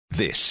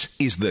This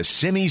is the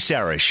Simi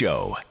Sara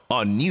Show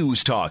on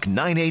News Talk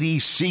 980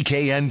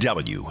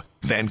 CKNW.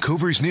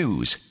 Vancouver's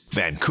News,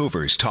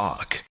 Vancouver's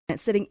Talk.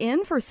 Sitting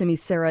in for simi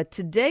Sara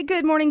today.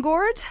 Good morning,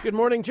 Gord. Good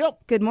morning, Jill.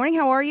 Good morning.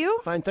 How are you?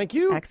 Fine, thank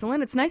you.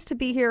 Excellent. It's nice to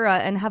be here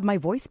and have my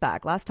voice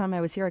back. Last time I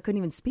was here, I couldn't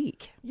even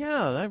speak.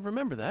 Yeah, I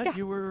remember that. Yeah.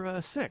 You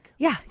were sick.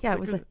 Yeah. Sick It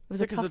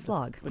was a tough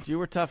slog. But you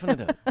were toughing it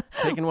out.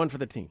 Taking one for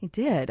the team.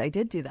 I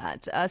did do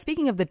that.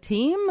 Speaking of the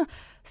team,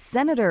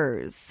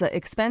 senators'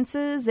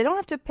 expenses, they don't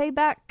have to pay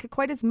back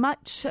quite as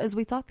much as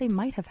we thought they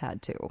might have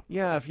had to.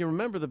 Yeah, if you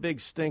remember the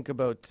big stink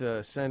about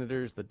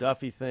senators, the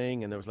Duffy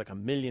thing, and there was like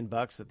 $1 million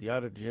that the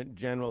Auditor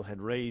General had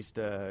raised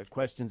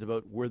questions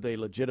about were they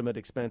legitimate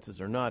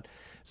expenses or not.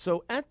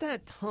 So at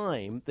that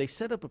time, they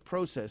set up a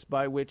process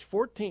by which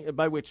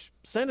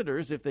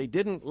senators, if they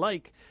didn't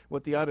like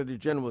what the Auditor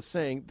General was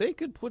saying, they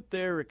could put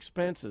their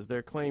expenses,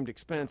 their claimed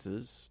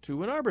expenses,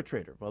 to an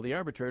arbitrator. Well, the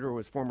arbitrator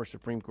was former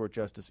Supreme Court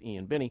Justice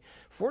Ian Binney.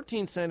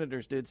 14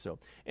 senators did so.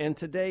 And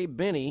today,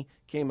 Binney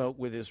came out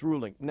with his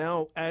ruling.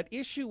 Now, at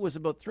issue was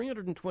about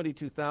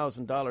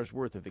 $322,000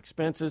 worth of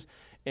expenses.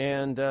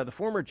 And the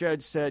former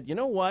judge said, you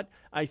know what,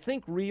 I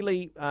think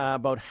really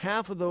about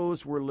half of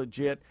those were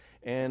legit,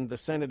 and the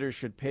senators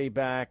should pay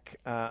back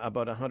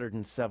about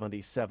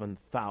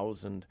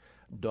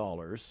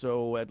 $177,000.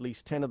 So at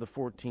least 10 of the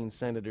 14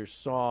 senators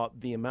saw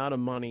the amount of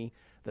money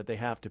that they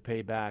have to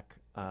pay back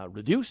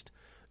reduced.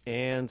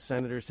 And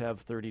senators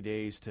have 30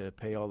 days to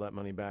pay all that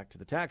money back to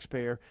the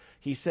taxpayer.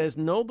 He says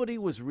nobody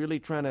was really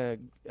trying to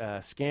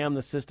scam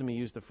the system. He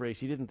used the phrase,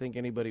 he didn't think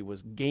anybody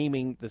was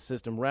gaming the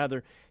system.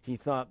 Rather, he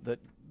thought that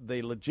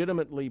they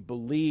legitimately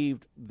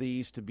believed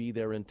these to be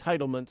their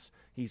entitlements.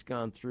 He's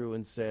gone through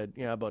and said,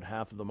 yeah, about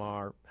half of them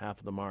are, half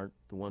of them aren't.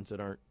 The ones that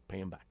aren't, pay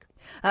them back.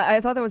 I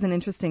thought that was an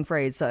interesting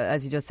phrase,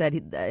 as you just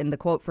said in the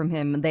quote from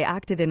him. They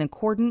acted in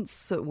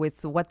accordance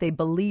with what they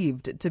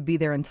believed to be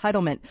their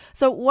entitlement.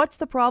 So what's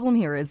the problem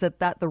here? Is it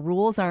that the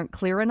rules aren't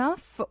clear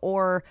enough,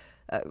 or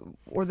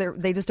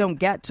they just don't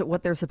get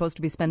what they're supposed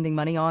to be spending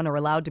money on or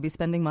allowed to be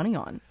spending money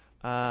on?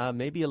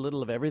 Maybe a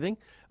little of everything.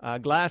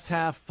 Glass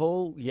half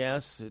full,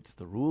 yes, it's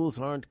the rules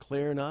aren't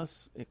clear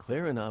enough,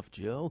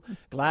 Jill.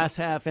 Glass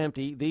half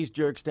empty, these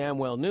jerks damn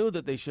well knew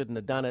that they shouldn't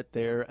have done it.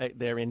 Their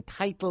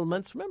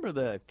entitlements. Remember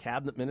the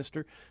cabinet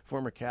minister,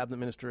 former cabinet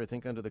minister, I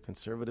think under the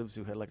Conservatives,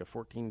 who had like a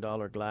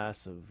 $14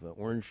 glass of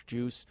orange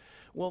juice?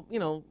 Well,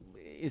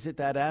 is it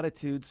that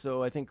attitude?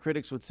 So I think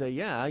critics would say,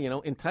 yeah,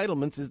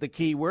 entitlements is the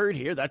key word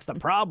here. That's the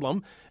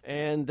problem.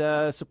 And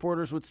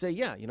supporters would say,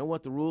 yeah, you know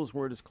what? The rules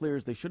weren't as clear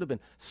as they should have been.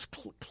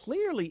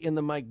 Clearly in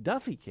the Mike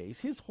Duffy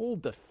case, his whole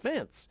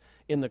defense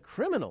in the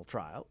criminal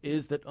trial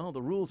is that,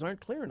 the rules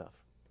aren't clear enough.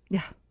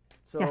 Yeah.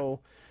 So,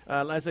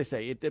 as I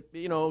say,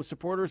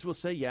 supporters will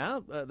say,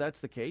 yeah, that's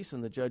the case,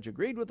 and the judge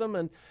agreed with them,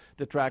 and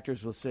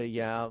detractors will say,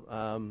 yeah,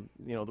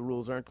 the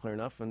rules aren't clear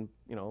enough, and,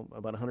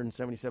 about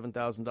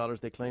 $177,000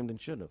 they claimed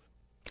and shouldn't have.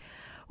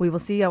 We will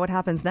see what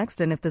happens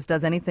next, and if this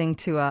does anything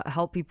to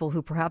help people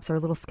who perhaps are a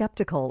little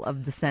skeptical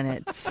of the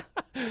Senate.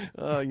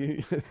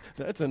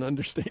 That's an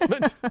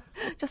understatement.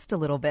 Just a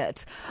little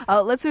bit.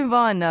 Let's move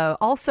on.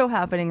 Also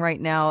happening right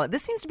now,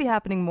 this seems to be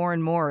happening more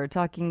and more,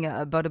 talking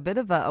about a bit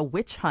of a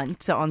witch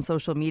hunt on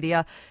social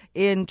media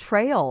in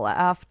Trail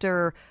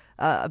after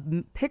a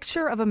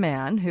picture of a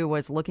man who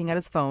was looking at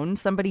his phone.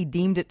 Somebody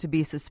deemed it to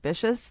be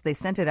suspicious. They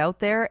sent it out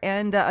there.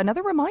 And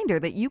another reminder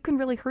that you can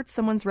really hurt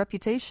someone's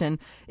reputation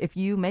if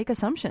you make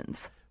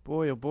assumptions.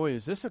 Boy, oh boy,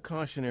 is this a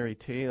cautionary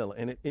tale.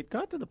 And it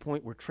got to the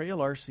point where Trail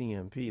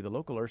RCMP, the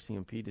local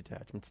RCMP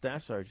detachment,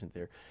 staff sergeant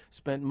there,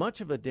 spent much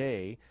of a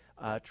day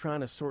trying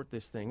to sort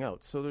this thing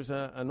out. So there's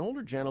an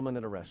older gentleman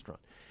at a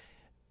restaurant.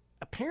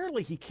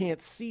 Apparently he can't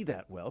see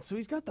that well, so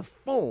he's got the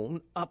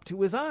phone up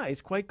to his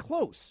eyes quite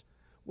close.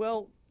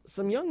 Well,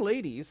 some young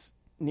ladies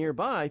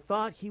nearby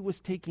thought he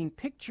was taking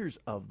pictures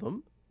of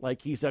them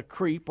like he's a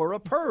creep or a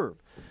perv.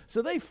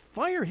 So they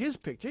fire his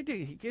picture,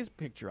 take his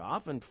picture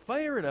off and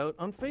fire it out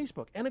on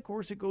Facebook. And of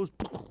course it goes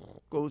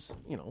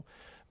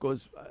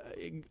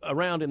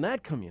around in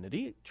that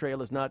community.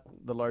 Trail is not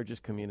the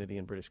largest community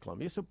in British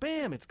Columbia. So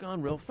bam, it's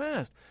gone real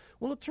fast.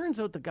 Well, it turns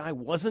out the guy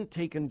wasn't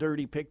taking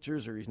dirty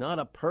pictures, or he's not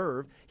a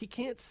perv. He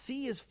can't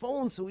see his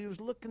phone, so he was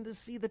looking to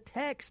see the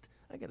text.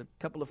 I got a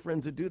couple of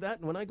friends who do that,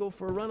 and when I go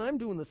for a run, I'm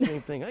doing the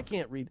same thing. I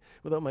can't read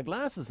without my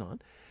glasses on.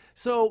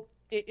 So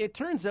it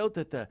turns out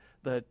that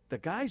the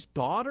guy's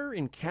daughter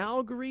in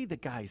Calgary, the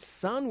guy's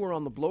son were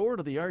on the blower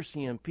to the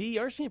RCMP.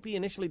 RCMP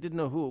initially didn't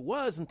know who it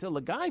was until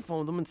the guy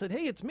phoned them and said,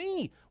 hey, it's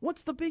me.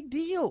 What's the big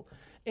deal?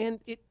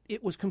 And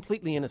it was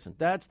completely innocent.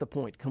 That's the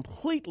point,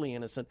 completely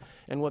innocent.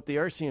 And what the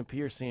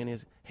RCMP are saying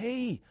is,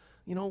 hey,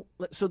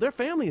 so their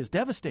family is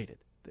devastated.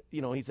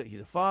 He's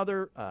a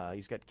father.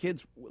 He's got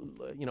kids,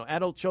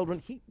 adult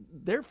children.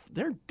 They're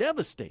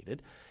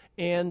devastated,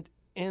 and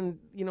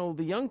the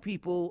young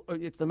people.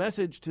 It's the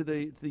message to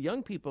the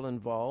young people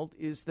involved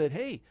is that,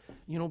 hey,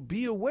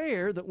 be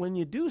aware that when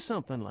you do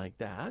something like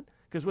that,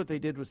 because what they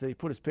did was they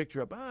put his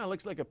picture up.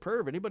 Looks like a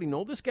perv. Anybody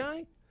know this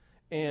guy?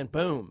 And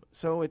boom.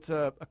 So it's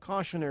a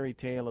cautionary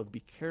tale of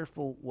be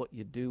careful what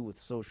you do with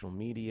social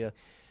media.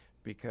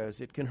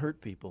 because it can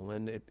hurt people,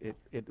 and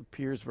it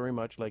appears very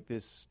much like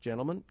this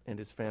gentleman and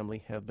his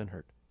family have been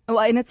hurt. Well,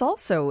 and it's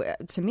also,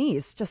 to me,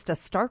 it's just a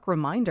stark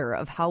reminder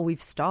of how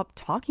we've stopped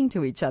talking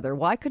to each other.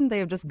 Why couldn't they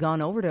have just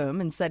gone over to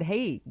him and said,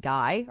 hey,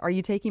 guy, are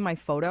you taking my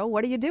photo?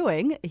 What are you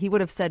doing? He would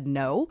have said,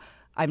 no,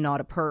 I'm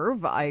not a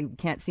perv. I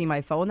can't see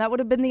my phone. That would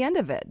have been the end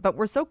of it. But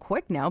we're so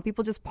quick now.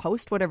 People just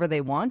post whatever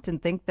they want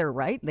and think they're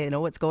right. They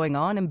know what's going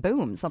on, and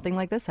boom, something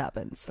like this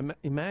happens.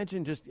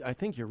 Imagine just, I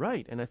think you're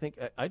right. And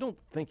I don't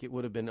think it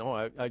would have been,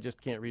 I just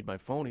can't read my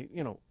phone.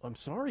 I'm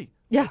sorry.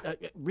 Yeah.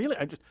 Really,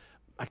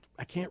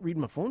 I can't read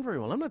my phone very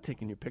well. I'm not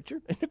taking your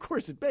picture. And, of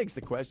course, it begs the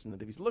question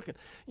that if he's looking,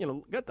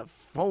 got the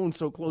phone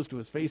so close to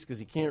his face because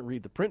he can't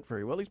read the print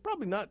very well, he's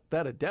probably not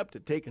that adept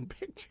at taking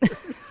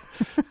pictures.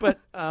 But,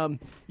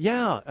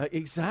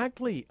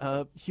 exactly.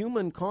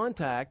 Human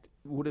contact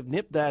would have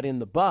nipped that in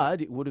the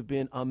bud. It would have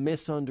been a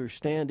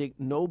misunderstanding.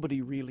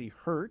 Nobody really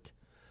hurt.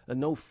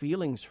 No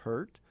feelings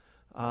hurt.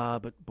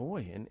 But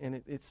boy,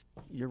 and it's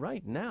you're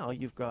right. Now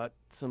you've got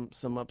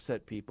some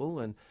upset people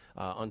and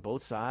on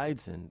both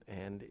sides,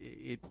 and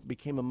it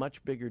became a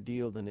much bigger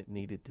deal than it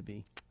needed to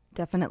be.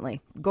 Definitely.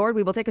 Gord,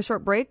 we will take a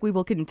short break. We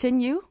will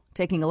continue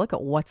taking a look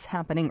at what's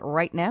happening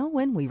right now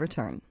when we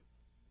return.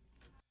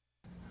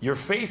 Your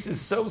face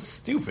is so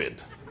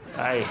stupid.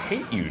 I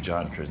hate you,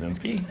 John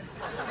Krasinski.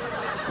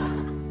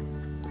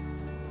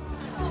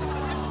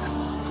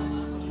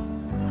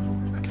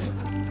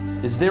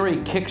 Is there a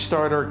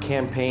Kickstarter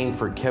campaign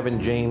for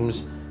Kevin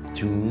James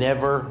to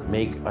never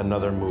make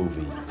another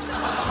movie?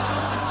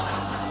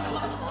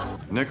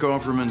 Nick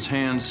Offerman's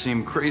hands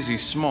seem crazy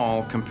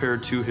small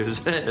compared to his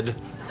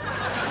head.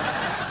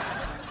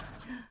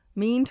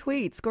 Mean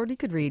tweets. Gord, you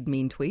could read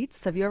mean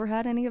tweets. Have you ever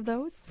had any of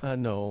those?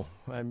 No.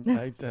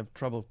 I have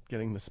trouble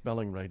getting the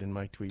spelling right in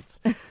my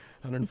tweets.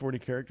 140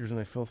 characters, and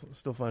I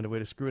still find a way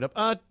to screw it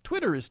up.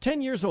 Twitter is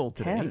 10 years old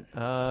today.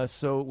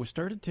 So it was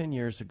started 10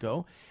 years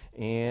ago.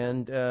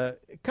 And a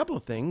couple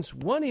of things.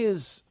 One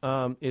is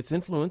its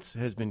influence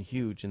has been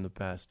huge in the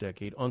past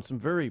decade on some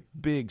very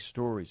big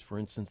stories. For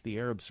instance, the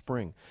Arab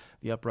Spring,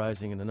 the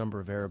uprising in a number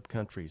of Arab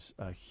countries,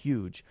 a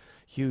huge,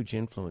 huge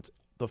influence.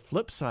 The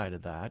flip side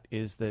of that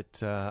is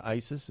that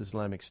ISIS,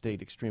 Islamic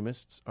State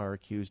extremists, are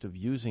accused of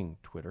using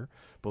Twitter,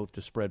 both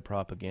to spread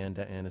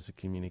propaganda and as a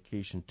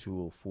communication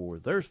tool for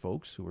their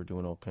folks who are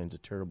doing all kinds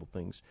of terrible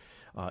things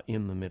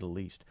in the Middle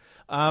East.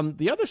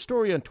 The other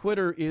story on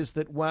Twitter is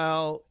that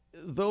while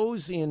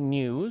those in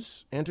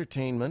news,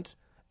 entertainment,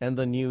 and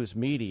the news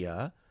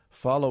media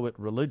follow it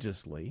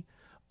religiously,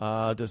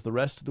 does the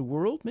rest of the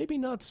world? Maybe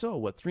not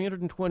so.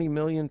 320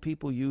 million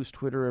people use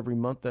Twitter every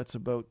month. That's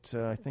about,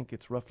 I think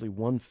it's roughly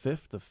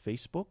 1/5 of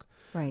Facebook.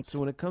 Right.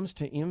 So when it comes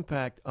to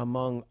impact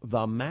among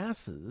the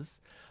masses,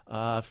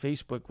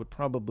 Facebook would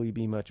probably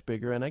be much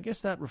bigger. And I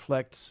guess that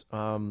reflects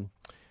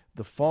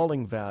the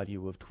falling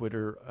value of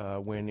Twitter.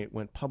 When it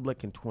went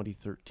public in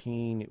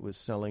 2013, it was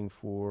selling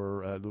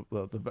for,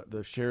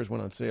 the shares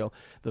went on sale.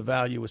 The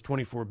value was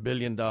 $24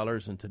 billion,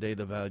 and today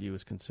the value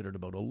is considered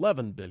about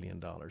 $11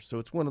 billion. So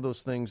it's one of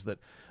those things that,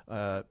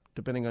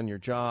 depending on your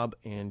job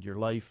and your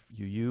life,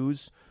 you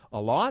use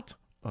a lot.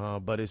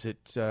 But is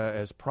it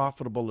as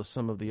profitable as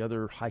some of the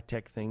other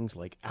high-tech things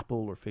like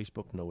Apple or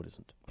Facebook? No, it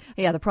isn't.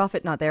 Yeah, the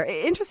profit not there.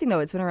 Interesting, though,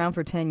 it's been around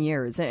for 10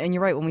 years. And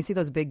you're right, when we see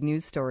those big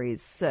news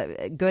stories,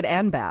 good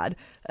and bad,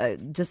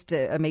 just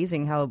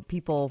amazing how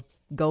people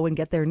go and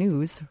get their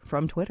news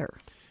from Twitter.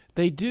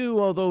 They do,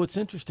 although it's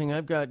interesting.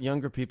 I've got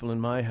younger people in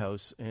my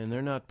house, and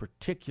they're not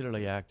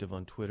particularly active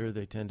on Twitter.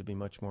 They tend to be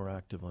much more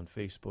active on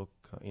Facebook,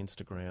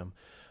 Instagram,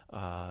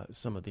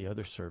 some of the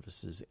other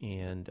services.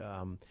 And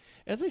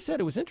as I said,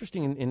 it was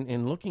interesting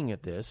in looking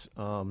at this,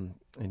 and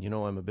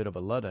I'm a bit of a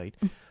Luddite,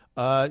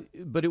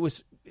 but it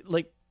was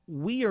like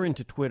we are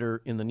into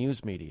Twitter in the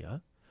news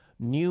media.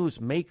 News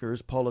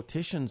makers,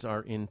 politicians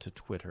are into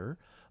Twitter.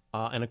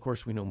 And, of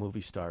course, we know movie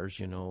stars.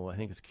 I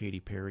think it's Katy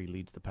Perry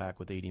leads the pack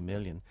with 80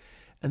 million.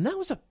 And that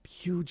was a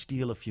huge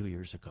deal a few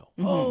years ago.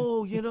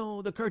 Mm-hmm.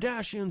 Oh, the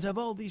Kardashians have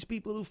all these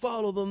people who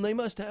follow them. They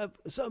must have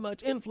so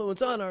much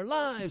influence on our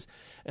lives.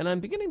 And I'm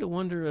beginning to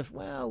wonder if,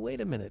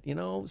 wait a minute,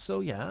 So,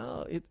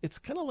 yeah, it's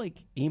kind of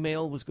like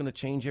email was going to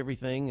change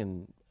everything,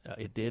 and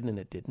it did and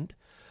it didn't.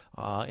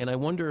 And I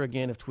wonder,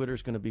 again, if Twitter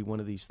is going to be one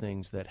of these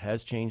things that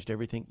has changed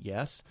everything.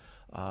 Yes.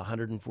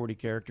 140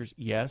 characters,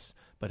 yes.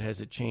 But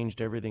has it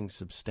changed everything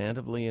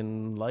substantively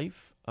in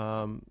life?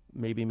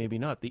 Maybe, maybe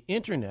not. The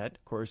Internet,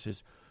 of course,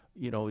 is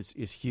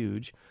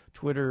huge.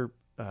 Twitter,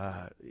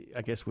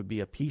 I guess, would be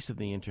a piece of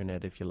the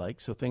Internet, if you like.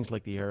 So things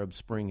like the Arab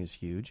Spring is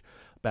huge.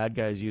 Bad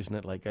guys using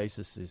it like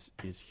ISIS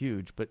is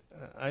huge. But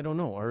I don't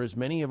know. Are as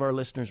many of our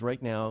listeners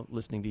right now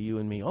listening to you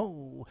and me,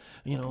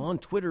 on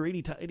Twitter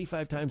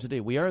 85 times a day?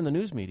 We are in the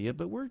news media,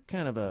 but we're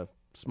kind of a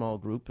small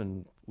group,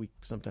 and we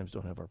sometimes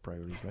don't have our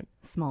priorities right.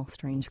 Small,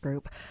 strange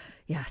group.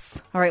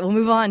 Yes. All right, we'll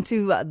move on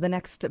to the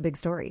next big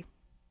story.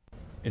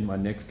 In my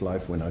next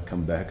life, when I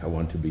come back, I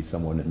want to be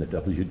someone in the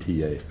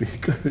WTA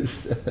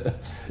because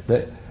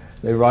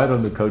they ride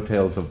on the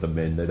coattails of the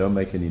men. They don't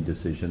make any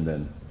decision,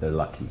 then they're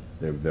lucky.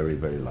 They're very,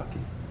 very lucky.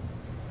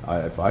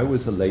 If I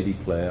was a lady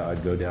player,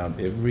 I'd go down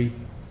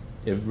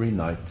every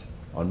night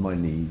on my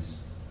knees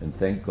and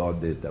thank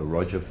God that a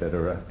Roger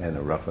Federer and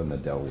a Rafa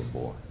Nadal were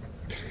born,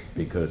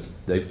 because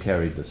they've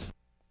carried us.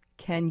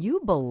 Can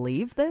you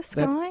believe this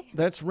guy?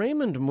 That's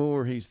Raymond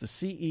Moore. He's the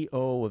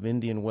CEO of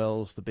Indian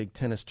Wells, the big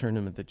tennis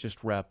tournament that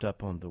just wrapped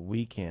up on the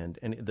weekend.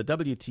 And the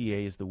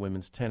WTA is the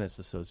Women's Tennis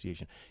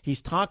Association.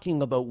 He's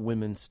talking about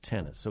women's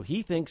tennis. So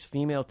he thinks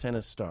female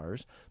tennis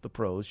stars, the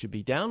pros, should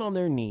be down on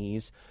their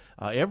knees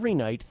every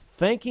night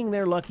thanking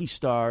their lucky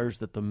stars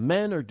that the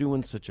men are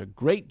doing such a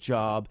great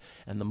job,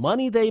 and the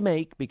money they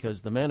make,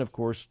 because the men, of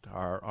course,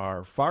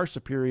 are far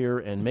superior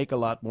and make a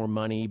lot more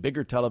money,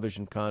 bigger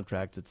television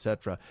contracts,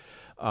 etc.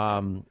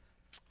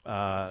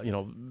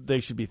 They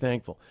should be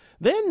thankful.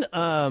 Then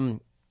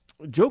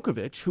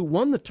Djokovic, who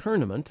won the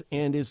tournament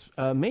and is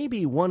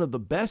maybe one of the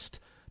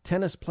best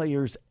tennis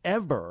players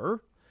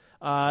ever,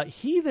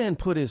 he then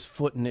put his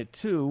foot in it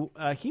too.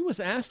 He was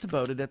asked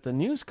about it at the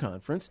news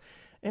conference,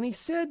 and he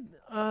said,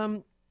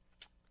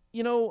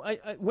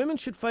 women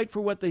should fight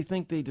for what they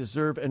think they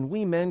deserve, and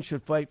we men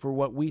should fight for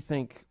what we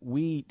think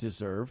we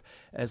deserve,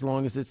 as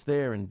long as it's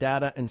there and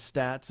data and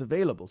stats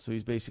available. So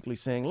he's basically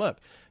saying, look,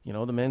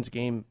 the men's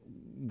game,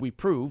 we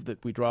prove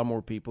that we draw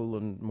more people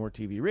and more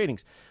TV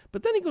ratings.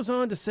 But then he goes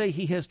on to say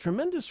he has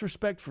tremendous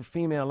respect for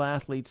female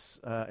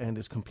athletes and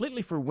is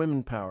completely for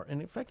women power.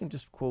 And if I can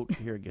just quote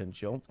here again,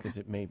 Jill, because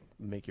it may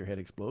make your head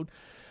explode.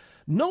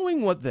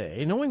 Knowing what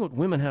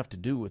women have to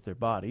do with their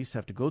bodies,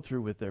 have to go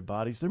through with their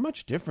bodies, they're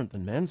much different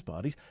than men's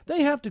bodies.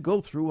 They have to go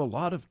through a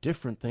lot of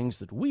different things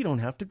that we don't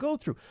have to go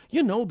through.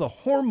 The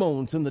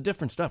hormones and the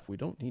different stuff. We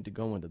don't need to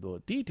go into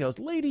the details.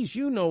 Ladies,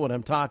 you know what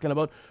I'm talking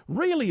about.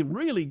 Really,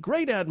 really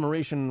great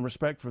admiration and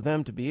respect for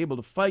them to be able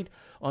to fight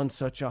on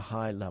such a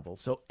high level.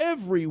 So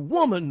every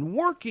woman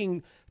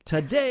working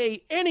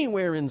today,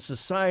 anywhere in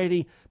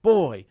society,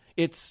 boy,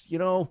 it's,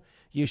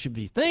 you should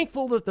be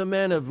thankful that the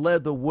men have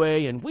led the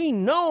way, and we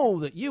know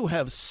that you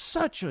have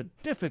such a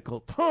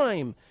difficult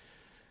time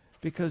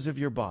because of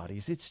your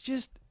bodies.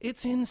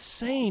 It's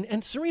insane.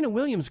 And Serena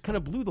Williams kind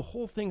of blew the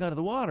whole thing out of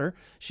the water.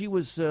 She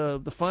was the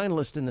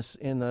finalist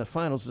in the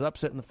finals, was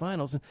upset in the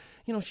finals,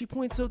 and she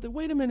points out that,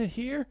 wait a minute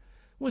here,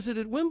 was it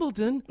at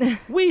Wimbledon?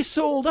 We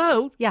sold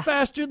out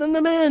faster than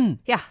the men.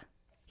 Yeah.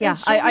 Yeah,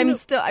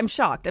 I'm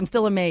shocked. I'm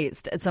still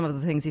amazed at some of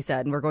the things he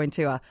said, and we're going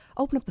to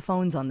open up the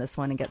phones on this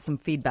one and get some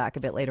feedback a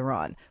bit later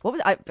on. What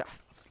was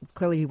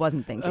clearly he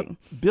wasn't thinking.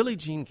 Billie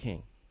Jean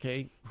King,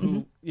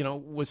 who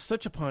was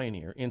such a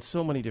pioneer in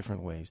so many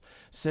different ways,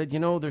 said,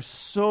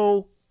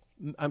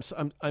 I'm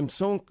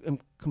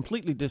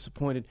completely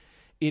disappointed.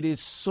 It is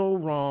so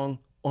wrong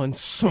on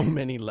so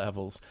many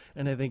levels,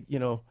 and I think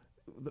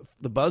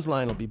the buzz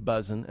line will be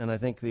buzzing, and I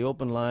think the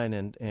open line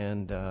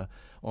and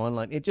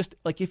online, it just,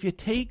 like, if you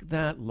take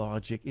that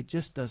logic, it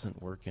just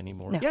doesn't work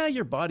anymore. No. Yeah,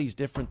 your body's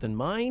different than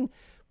mine,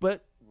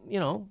 but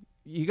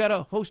you got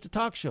to host a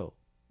talk show.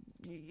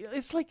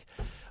 It's like,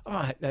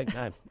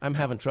 I'm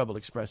having trouble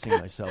expressing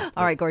myself.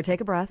 All right, Gord, take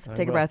a breath.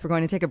 Take a breath. We're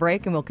going to take a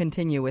break, and we'll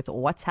continue with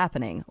what's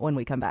happening when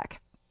we come back.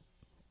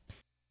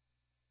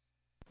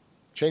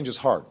 Change is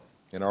hard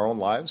in our own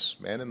lives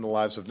and in the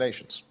lives of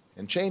nations.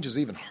 And change is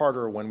even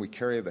harder when we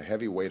carry the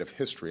heavy weight of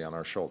history on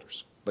our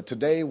shoulders. But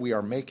today we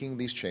are making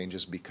these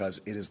changes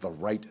because it is the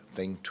right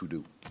thing to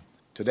do.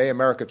 Today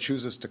America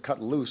chooses to cut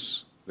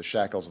loose the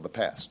shackles of the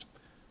past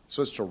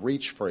so as to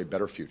reach for a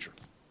better future.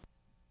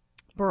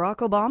 Barack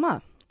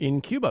Obama.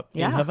 In Cuba,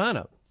 in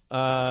Havana.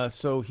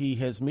 So he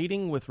has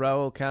meeting with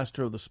Raul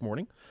Castro this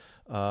morning.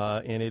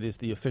 And it is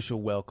the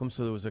official welcome.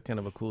 So there was a kind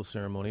of a cool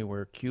ceremony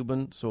where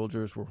Cuban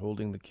soldiers were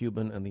holding the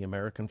Cuban and the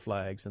American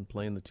flags and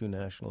playing the two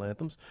national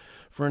anthems.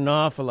 For an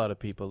awful lot of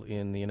people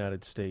in the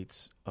United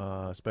States,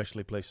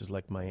 especially places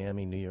like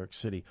Miami, New York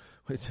City,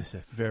 it's just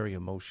a very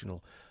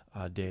emotional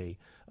day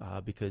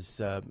because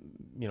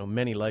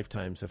many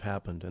lifetimes have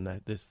happened, and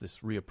that this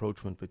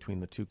reapproachment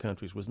between the two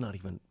countries was not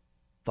even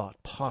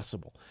thought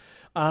possible.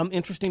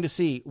 Interesting to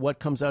see what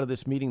comes out of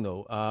this meeting,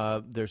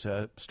 though. There's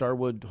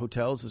Starwood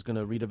Hotels is going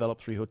to redevelop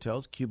 3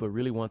 hotels. Cuba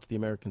really wants the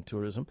American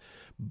tourism,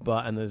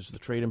 and there's the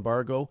trade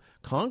embargo.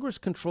 Congress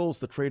controls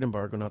the trade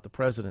embargo, not the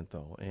president,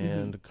 though,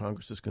 and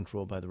Congress is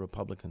controlled by the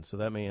Republicans, so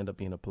that may end up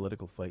being a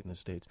political fight in the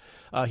States.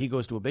 He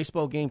goes to a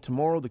baseball game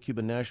tomorrow. The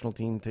Cuban national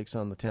team takes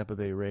on the Tampa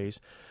Bay Rays.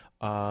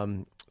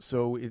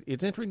 So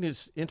it's going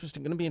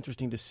to be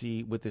interesting to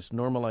see with this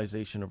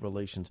normalization of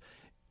relations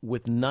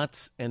with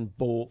nuts and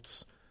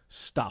bolts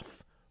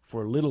stuff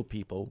for little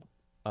people,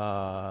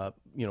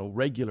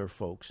 regular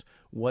folks.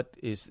 What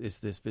is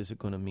this visit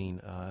going to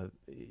mean?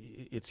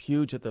 It's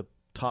huge at the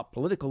top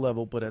political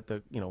level, but at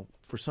the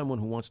for someone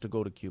who wants to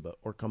go to Cuba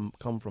or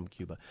come from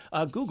Cuba,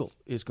 Google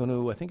is going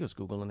to. I think it was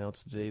Google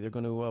announced today they're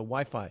going to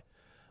Wi-Fi.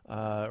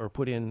 Or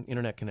put in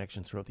internet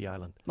connections throughout the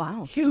island.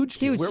 Wow. Huge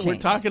deal. We're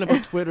talking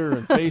about Twitter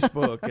and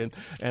Facebook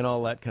and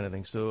all that kind of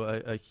thing. So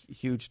a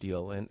huge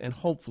deal. And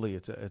hopefully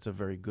it's a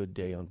very good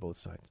day on both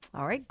sides.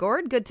 All right,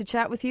 Gord, good to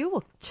chat with you.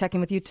 We'll check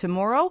in with you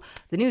tomorrow.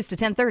 The news to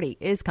 10:30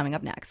 is coming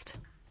up next.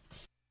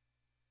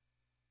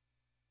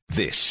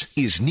 This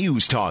is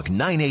News Talk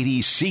 980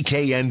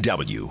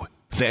 CKNW.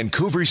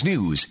 Vancouver's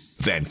News,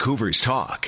 Vancouver's Talk.